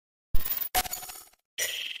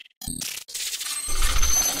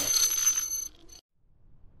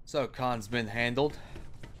So con's been handled,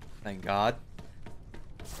 thank God.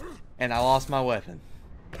 And I lost my weapon.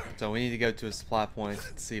 So we need to go to a supply point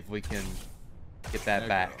and see if we can get that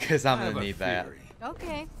back, because I'm gonna need that.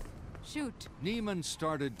 Okay, shoot. Neiman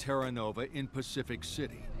started Terra Nova in Pacific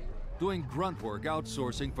City, doing grunt work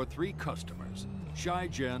outsourcing for 3 customers: Shy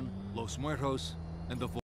Gen, Los Muertos, and the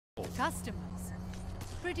Vault. Customers?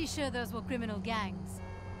 Pretty sure those were criminal gangs.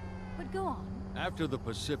 But go on. After the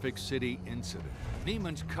Pacific City incident,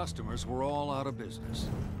 Neiman's customers were all out of business.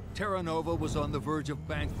 Terra Nova was on the verge of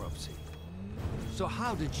bankruptcy. So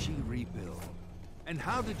how did she rebuild? And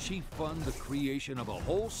how did she fund the creation of a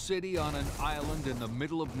whole city on an island in the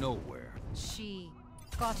middle of nowhere? She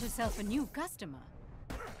got herself a new customer.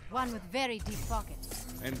 One with very deep pockets.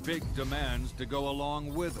 And big demands to go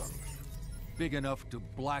along with them. Big enough to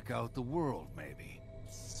black out the world, maybe.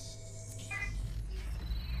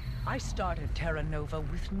 I started Terra Nova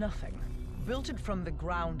with nothing. Built it from the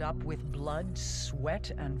ground up with blood,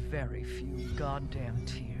 sweat, and very few goddamn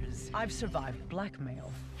tears. I've survived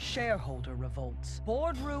blackmail, shareholder revolts,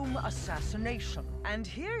 boardroom assassination, and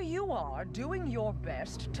here you are doing your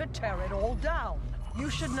best to tear it all down.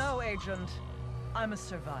 You should know, Agent, I'm a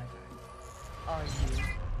survivor. Are you?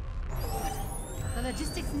 The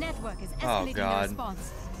logistics network is escalating the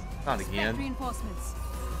response. Not again. Reinforcements.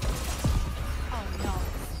 Oh no.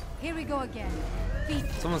 Here we go again. Feet.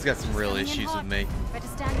 Someone's got some real issues with me. Better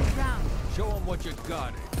stand your ground. Show them what you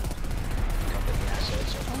got. The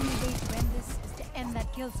only way to end this is to end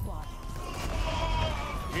that kill squad.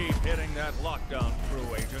 Keep hitting that lockdown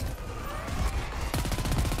through, Agent.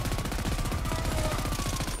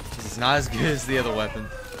 It's not as good as the other weapon.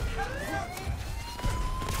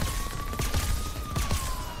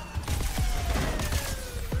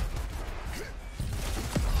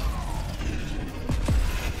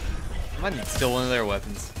 I might need to steal one of their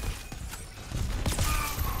weapons.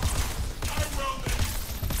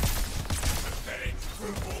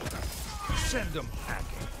 Send them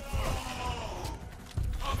packing.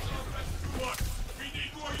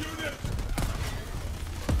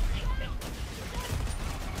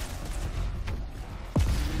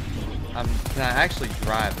 Can I actually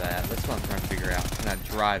drive that? That's what I'm trying to figure out. Can I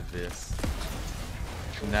drive this?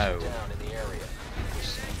 No. Down in the area.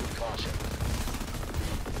 Proceed with caution.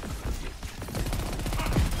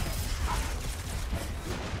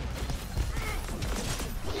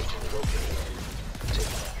 Agent located.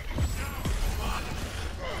 Take that.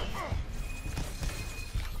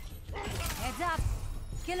 Heads up.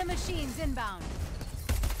 Killer machines inbound.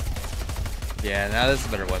 Yeah, now this is a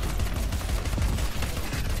better weapon.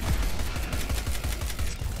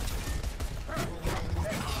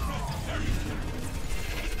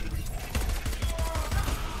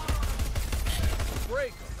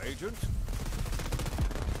 Break them, Agent.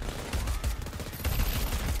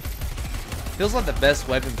 Feels like the best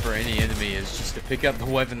weapon for any enemy is just to pick up the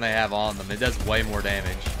weapon they have on them. It does way more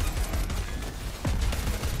damage.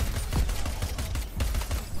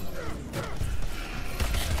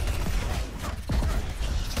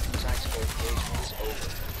 Tactical engagement is over.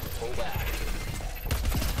 Pull back.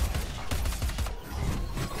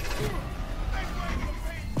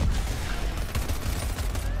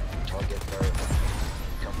 Target verified.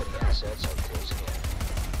 Company assets are closing in.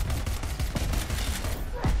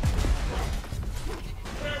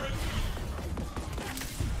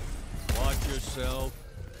 Watch yourself.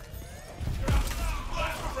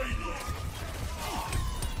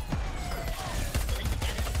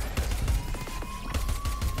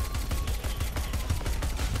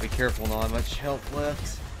 Be careful, not much health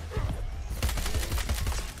left.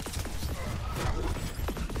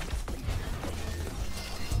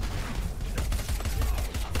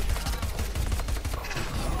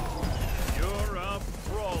 You're a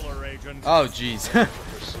brawler, Agent. Oh, jeez.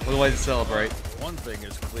 What a way to celebrate. One thing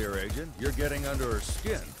is clear, Agent. You're getting under her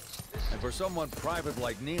skin. And for someone private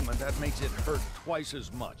like Neiman, that makes it hurt twice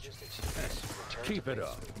as much. Keep it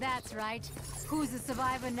up. That's right. Who's the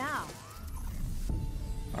survivor now?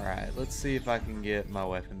 Alright, let's see if I can get my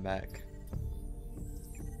weapon back.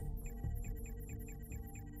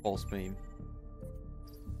 Pulse beam.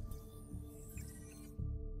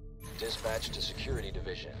 Dispatch to security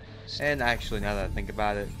division. And actually, now that I think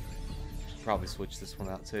about it, should probably switch this one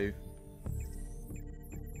out too.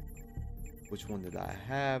 Which one did I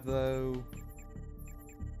have though?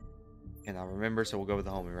 And I remember, so we'll go with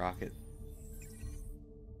the homing rocket.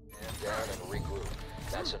 And down and regroup.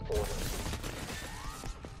 That's an order.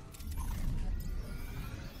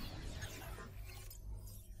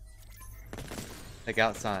 Take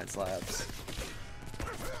out science labs.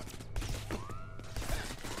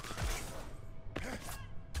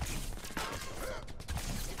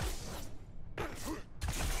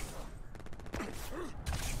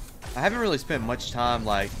 I haven't really spent much time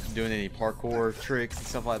like doing any parkour tricks and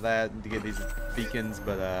stuff like that to get these beacons,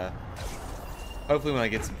 but hopefully when I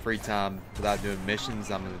get some free time without doing missions,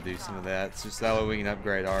 I'm gonna do some of that. It's just that way we can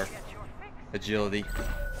upgrade our agility.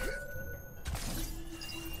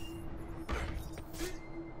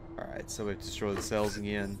 Alright, so we have to destroy the cells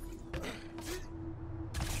again.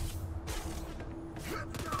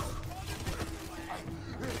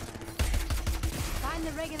 Find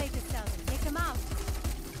the regulator cells and take them out.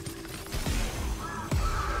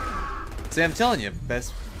 See, I'm telling you,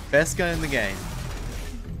 best gun in the game.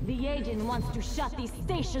 The agent wants to shut this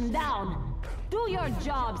station down. Do your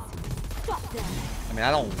jobs. Stop them. I mean,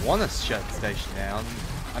 I don't want to shut the station down.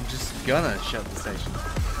 I'm just gonna shut the station down.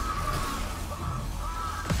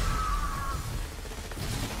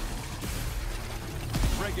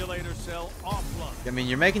 Regulator cell offline. I mean,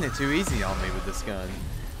 you're making it too easy on me with this gun.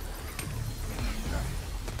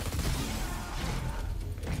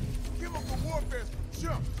 Give up the warfare.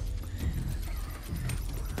 Jump.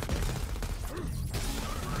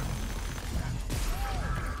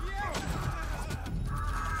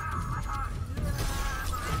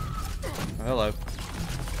 Oh, hello.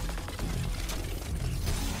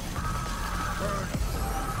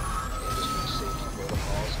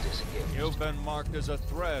 You've been marked as a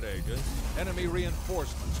threat, Agent. Enemy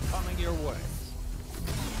reinforcements coming your way.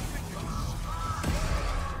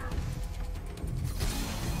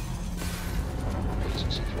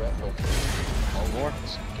 Agency threat located. All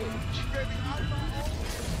warrants engaged.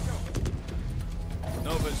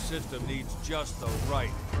 Nova's system needs just the right.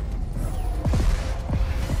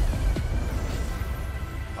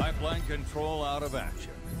 Pipeline control out of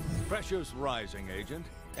action. Pressure's rising, Agent,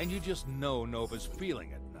 and you just know Nova's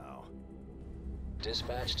feeling it now.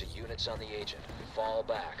 Dispatch to units on the agent. Fall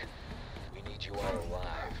back. We need you all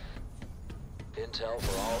alive. Intel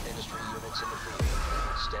for all industry units in the field.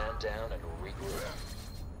 Stand down and regroup.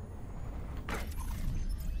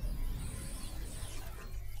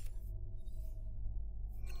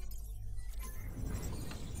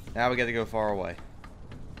 Now we got to go far away.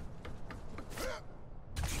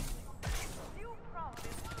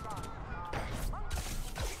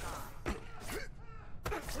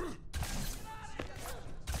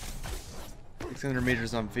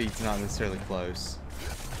 $600 on feet's not necessarily close.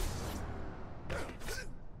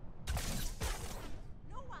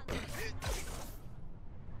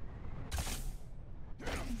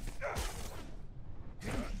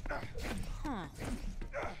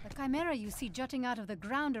 The chimera you see jutting out of the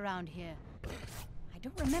ground around here. I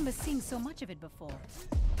don't remember seeing so much of it before.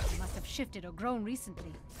 It must have shifted or grown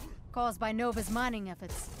recently, caused by Nova's mining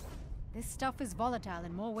efforts. This stuff is volatile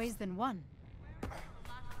in more ways than one.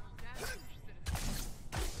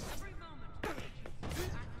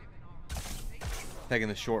 Taking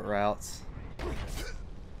the short routes.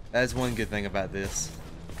 That's one good thing about this.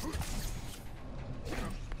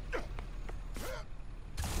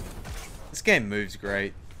 This game moves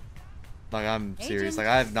great. Like, I'm serious. Like,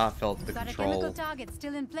 I have not felt the control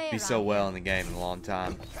be so well in the game in a long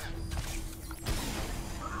time.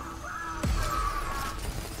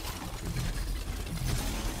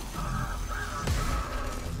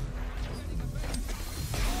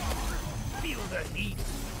 Feel the heat.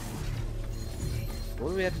 What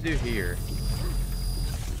do we have to do here?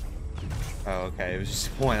 Oh, okay. It was just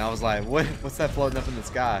a point. I was like, what's that floating up in the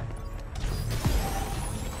sky?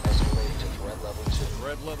 Escalating to threat level 2.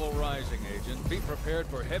 Threat level rising, Agent. Be prepared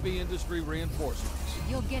for heavy industry reinforcements.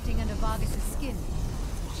 You're getting under Vargas's skin.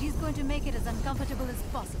 She's going to make it as uncomfortable as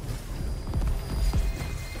possible.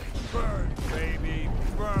 Burn, baby,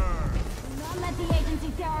 burn! Do not let the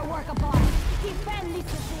agency terror work upon us. Defend this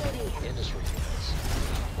facility. Industry units.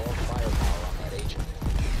 More firepower on that agent.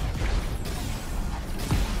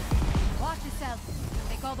 Watch yourself.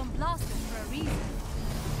 They call them blasters for a reason.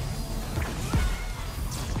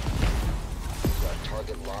 Got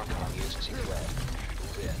target lock on the agency threat.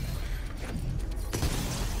 Move in.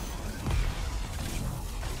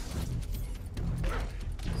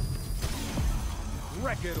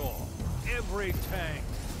 Wreck it all. Every tank.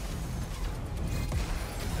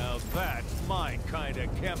 Now that's my kind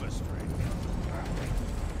of chemistry.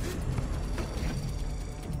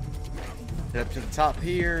 Get up to the top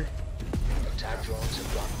here. Attack drones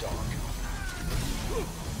have gone dark.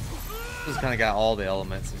 This kind of got all the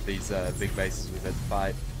elements of these big bases we've had to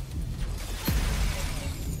fight.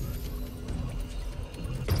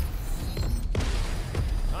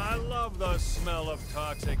 I love the smell of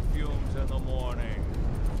toxic fumes in the morning.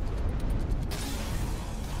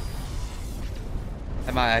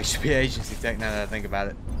 That might actually be agency tech now that I think about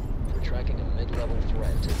it. We're tracking a mid-level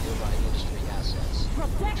threat to nearby industry assets.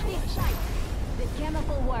 Protect this site. The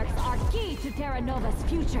chemical works are key to Terra Nova's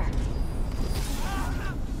future.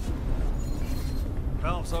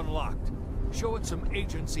 Valve's unlocked. Show it some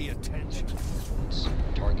agency attention.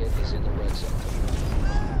 Target is in the red zone.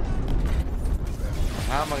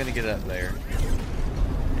 How am I gonna get up there?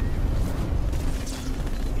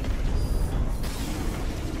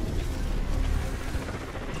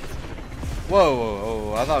 Whoa, whoa,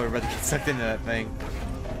 whoa, I thought we were about to get sucked into that thing.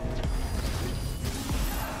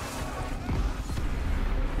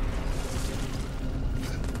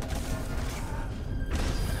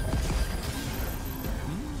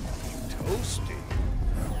 Toasty.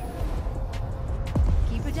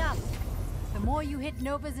 Keep it up. The more you hit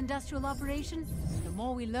Nova's industrial operations, the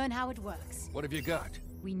more we learn how it works. What have you got?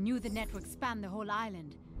 We knew the network spanned the whole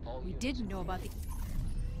island. We didn't know about the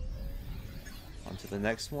On to the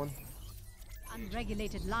next one.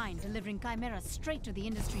 unregulated line delivering Chimera straight to the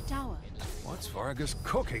industry tower. What's Vargas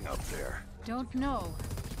cooking up there? Don't know.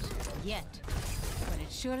 Yet. But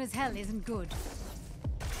it sure as hell isn't good.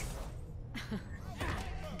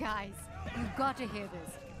 Guys, you've got to hear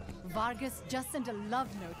this. Vargas just sent a love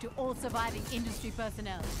note to all surviving industry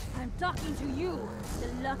personnel. I'm talking to you, the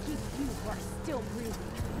lucky few who are still breathing.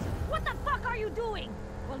 What the fuck are you doing?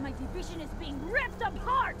 While my division is being ripped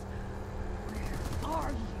apart! Where are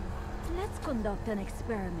you? Let's conduct an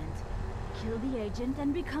experiment. Kill the agent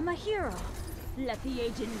and become a hero. Let the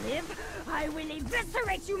agent live, I will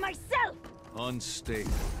eviscerate you myself! Unstable,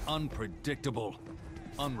 unpredictable,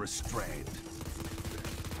 unrestrained.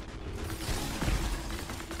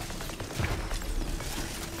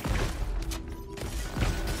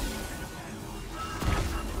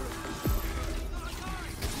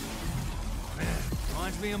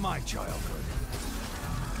 Reminds me of my childhood.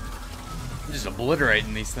 I'm just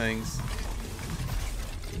obliterating these things.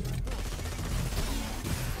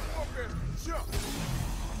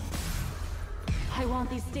 I want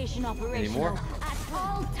this station operational more? at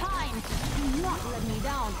all times. Do not let me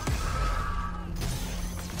down.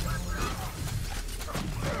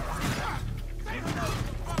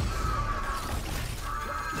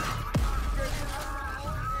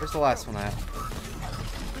 Where's the last one at?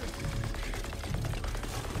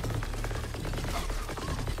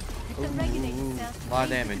 The regulated cells a lot of raise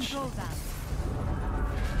the damage. control valve.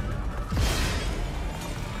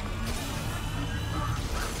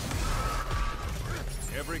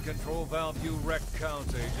 Every control valve you wreck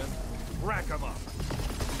counts, Agent. Rack 'em up.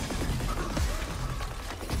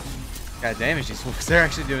 Got damage these ones. They're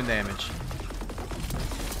actually doing damage.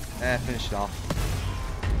 Finish it off.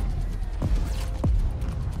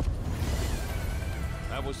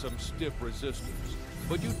 That was some stiff resistance,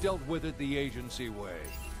 but you dealt with it the agency way,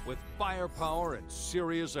 with firepower and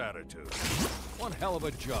serious attitude. One hell of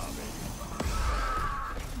a job, Agent.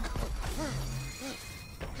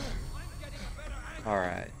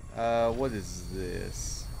 Alright. What is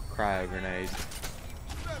this? Cryo grenade.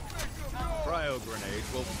 Cryo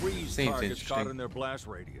grenades will freeze Seems targets caught interesting. in their blast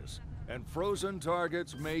radius, and frozen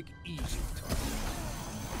targets make easy targets.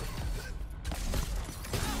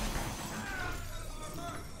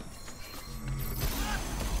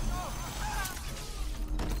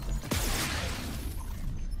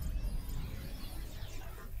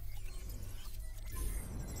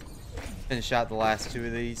 Finish out the last two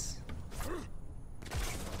of these.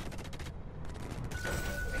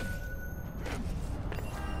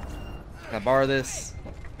 Can I borrow this?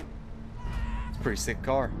 It's a pretty sick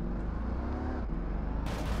car.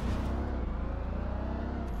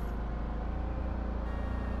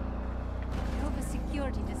 Nova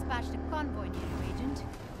Security dispatched a convoy near you, Agent.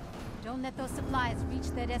 Don't let those supplies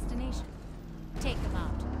reach their destination. Take them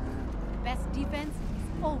out. The best defense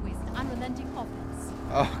is always an unrelenting offense.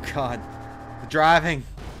 Oh god. The driving.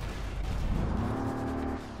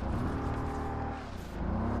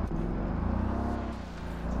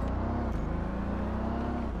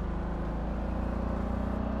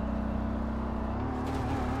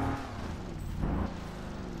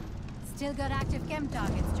 Still got active chem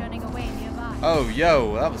targets turning away nearby. Oh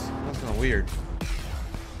yo, that was kind of weird.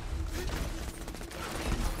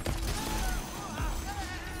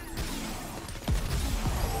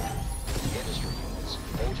 Industry units,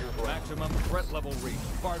 hold your ground. Maximum threat level reach.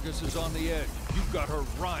 Vargas is on the edge. You've got her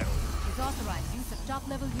riled. Is authorized use of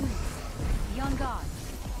top-level units. Be on guard.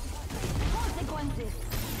 Consequences.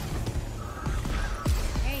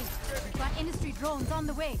 Hey, we've got industry drones on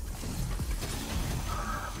the way.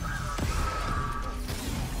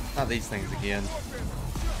 Not these things again.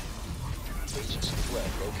 Agent's threat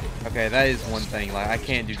located. Okay, that is one thing. Like, I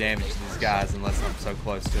can't do damage to these guys unless I'm so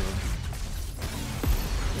close to them.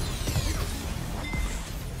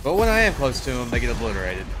 But when I am close to them, they get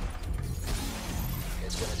obliterated.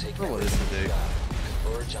 It's gonna take What is it, dude?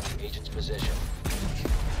 Converge on the agent's position.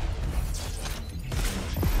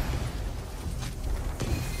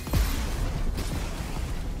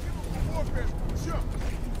 Warfare, jump!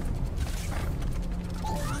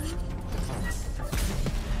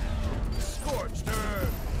 Scorched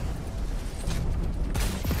earth!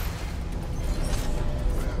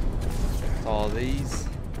 All these.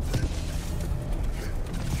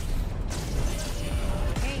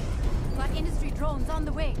 Hey, got industry drones on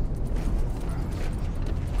the way.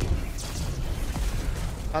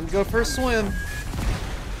 Time to go for a swim.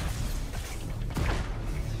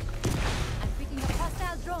 I'm picking up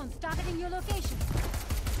hostile drones targeting your location.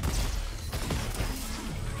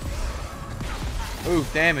 Ooh,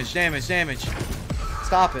 damage, damage, damage.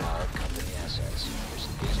 Stop it. Our company assets. There's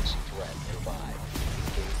an agency threat nearby.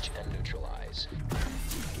 Engage and neutralize.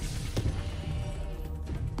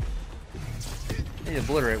 Need to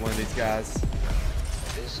obliterate one of these guys.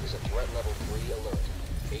 This is a threat level 3 alert.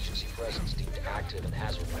 Agency presence deemed active and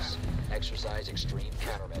hazardous. Exercise extreme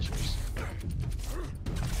countermeasures.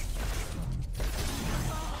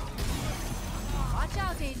 Watch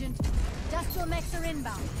out, Agent. Industrial mechs are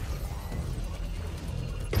inbound.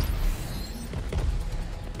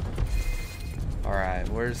 Alright,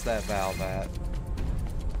 where's that valve at?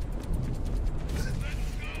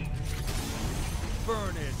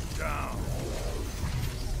 Burn it down.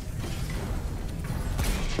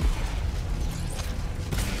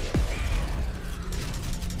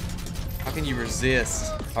 How can you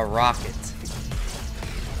resist a rocket?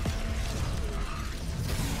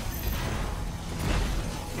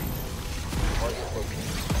 Target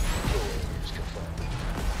located. Kill orders confirmed.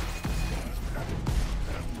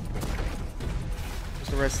 Where's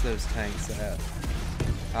the rest of those tanks at?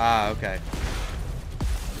 Ah, okay.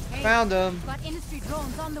 Hey, Found them. got industry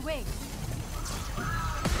drones on the way.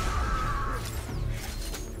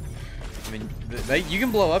 I mean, you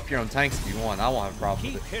can blow up your own tanks if you want. I won't have a problem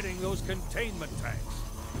Keep with it. hitting those containment tanks.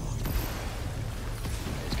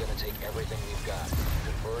 It's gonna take everything we've got.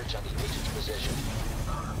 Converge on the agent's position.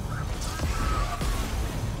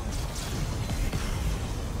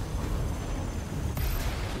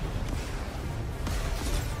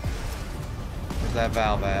 Where's that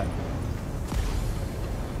valve at?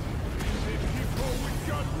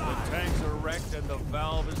 The tanks are wrecked and the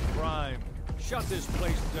valve is primed. Shut this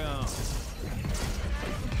place down.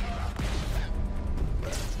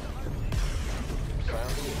 Found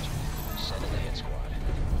the agent. Send in the hit squad.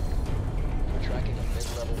 We're tracking a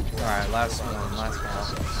mid-level threat. Alright, last Nearby one, last industry one.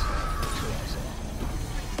 assets. Neutralize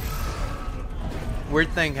it. Weird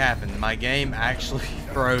thing happened. My game actually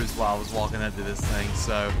froze while I was walking up to this thing,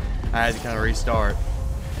 so I had to kind of restart.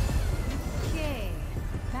 Okay.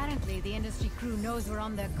 Apparently, the industry crew knows we're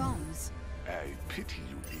on their comms. I pity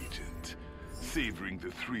you, Agent. Savoring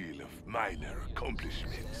the thrill of minor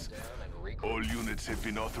accomplishments. All units have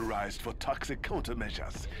been authorized for toxic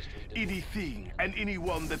countermeasures. Anything and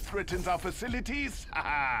anyone that threatens our facilities,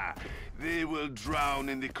 they will drown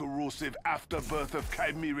in the corrosive afterbirth of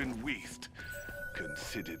Chimeran waste.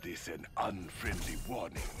 Consider this an unfriendly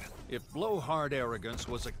warning. If blowhard arrogance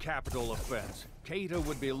was a capital offense, KEITA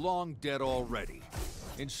would be long dead already.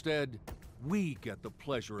 Instead, we get the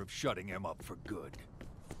pleasure of shutting him up for good.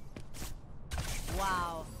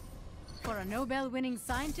 Wow. For a Nobel-winning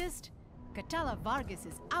scientist, Katala Vargas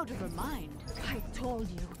is out of her mind. I told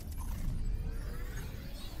you.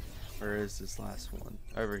 Where is this last one?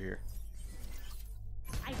 Over here.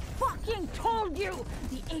 I fucking told you!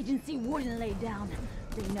 The agency wouldn't lay down.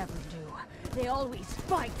 They never do. They always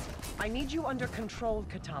fight. I need you under control,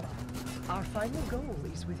 Katala. Our final goal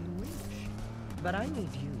is within reach. But I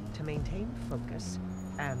need you to maintain focus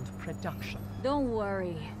and production. Don't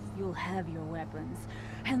worry. You'll have your weapons,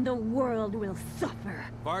 and the world will suffer.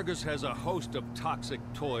 Vargas has a host of toxic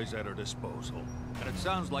toys at her disposal, and it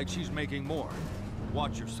sounds like she's making more.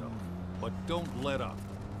 Watch yourself, but don't let up.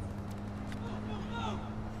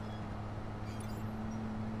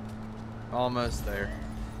 Almost there.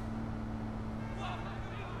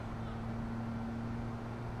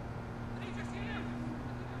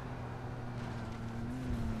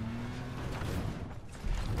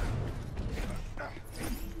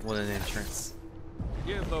 What an entrance.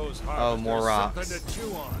 Give those Oh, more harvesters rocks. something to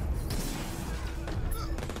chew on.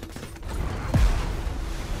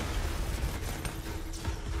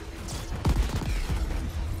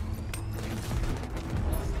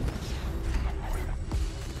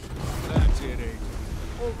 That's it, Agent.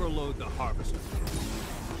 Overload the harvester.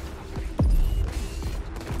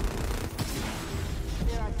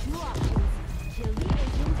 There are two options. Kill the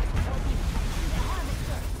agent or defend the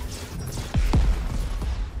harvester.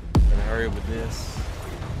 Gotta hurry with this.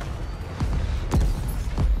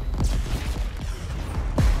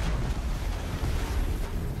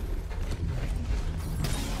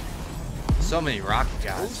 So many rocket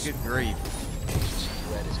guys. Good grief. Agency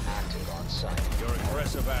threat is active on site. Your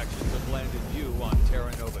aggressive actions have landed you on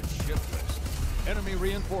Terra Nova's ship list. Enemy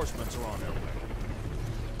reinforcements are on their way.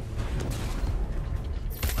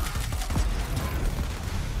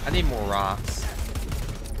 I need more rocks.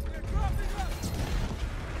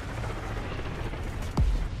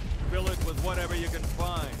 Fill it with whatever you can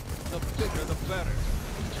find. The bigger, the better.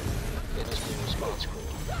 Industry response crew.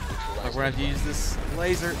 Like we're gonna have to use this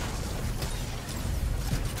laser.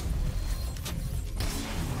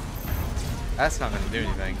 That's not gonna do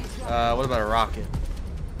anything. What about a rocket?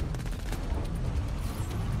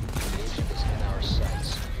 Agent is in our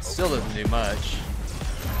sights. Still doesn't do much.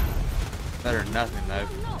 Better than nothing though.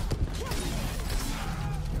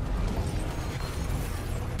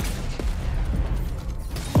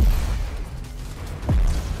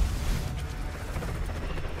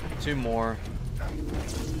 Two more.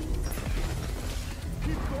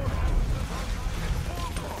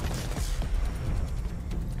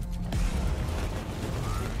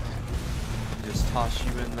 Just toss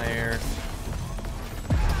you in there.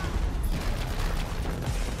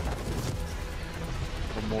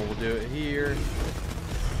 One more will do it here.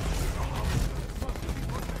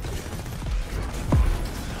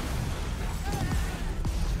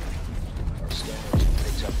 Our scanners have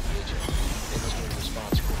picked up the agent. Industry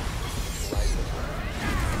response crew. Neutralize the threat.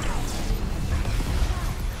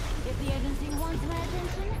 If the agency wants my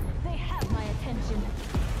attention, they have my attention.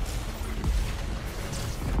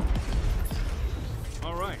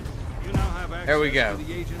 All right. You now have access There we go. to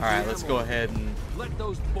the agent's Alright, let's go ammo. ahead and Let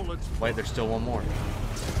those bullets wait, there's still one more.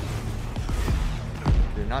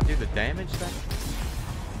 Did it not do the damage then?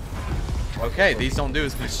 Okay, these don't do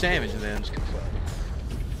as much damage then.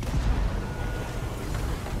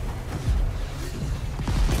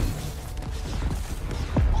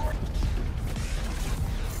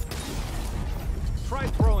 Try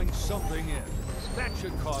throwing something in. That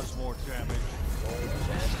should cause more damage.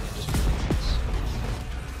 Advanced industry units.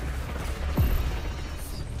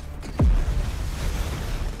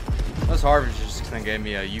 Those harvesters just kind of gave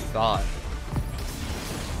me a you thought.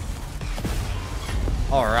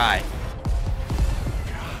 Alright.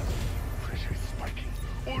 Pressure is spiking.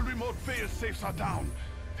 All remote fail safes are down.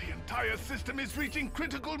 The entire system is reaching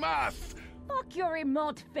critical mass. Fuck your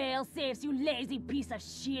remote fail-safes, you lazy piece of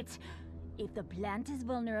shit. If the plant is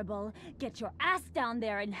vulnerable, get your ass down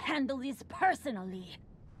there and handle this personally.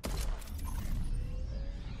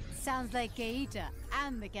 Sounds like KEITA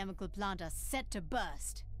and the chemical plant are set to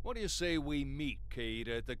burst. What do you say we meet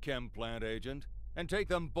KEITA at the chem plant, Agent, and take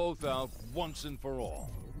them both out once and for all?